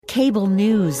Cable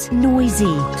news,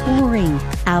 noisy, boring,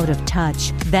 out of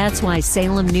touch. That's why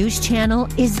Salem News Channel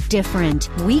is different.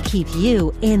 We keep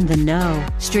you in the know.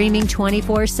 Streaming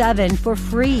 24/7 for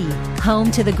free.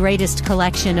 Home to the greatest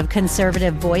collection of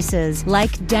conservative voices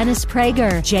like Dennis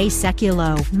Prager, Jay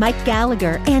Sekulow, Mike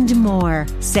Gallagher, and more.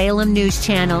 Salem News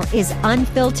Channel is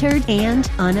unfiltered and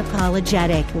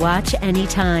unapologetic. Watch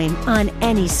anytime, on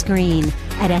any screen,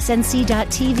 at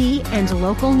snc.tv and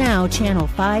Local Now Channel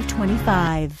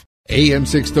 525.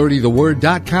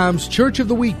 AM630TheWord.com's Church of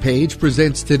the Week page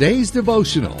presents today's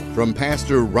devotional from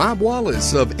Pastor Rob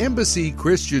Wallace of Embassy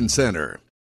Christian Center.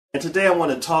 And today I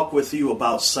want to talk with you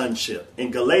about sonship.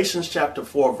 In Galatians chapter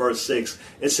 4, verse 6,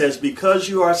 it says, "Because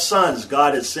you are sons,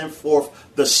 God has sent forth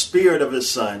the Spirit of His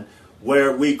Son,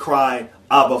 where we cry,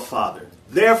 Abba, Father.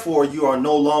 Therefore you are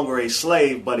no longer a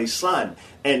slave, but a son.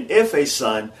 And if a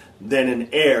son, then an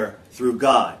heir through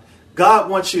God." God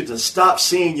wants you to stop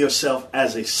seeing yourself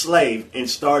as a slave and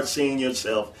start seeing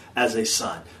yourself as a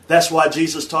son. That's why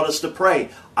Jesus taught us to pray,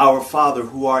 "Our Father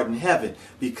who art in heaven,"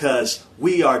 because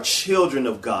we are children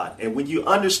of God. And when you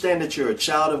understand that you're a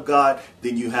child of God,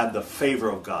 then you have the favor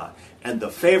of God. And the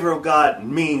favor of God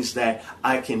means that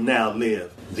I can now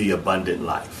live the abundant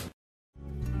life.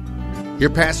 Hear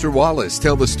Pastor Wallace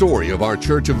tell the story of our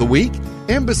Church of the Week,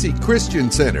 Embassy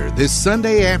Christian Center, this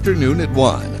Sunday afternoon at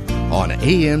 1 on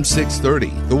AM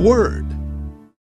 630, The Word.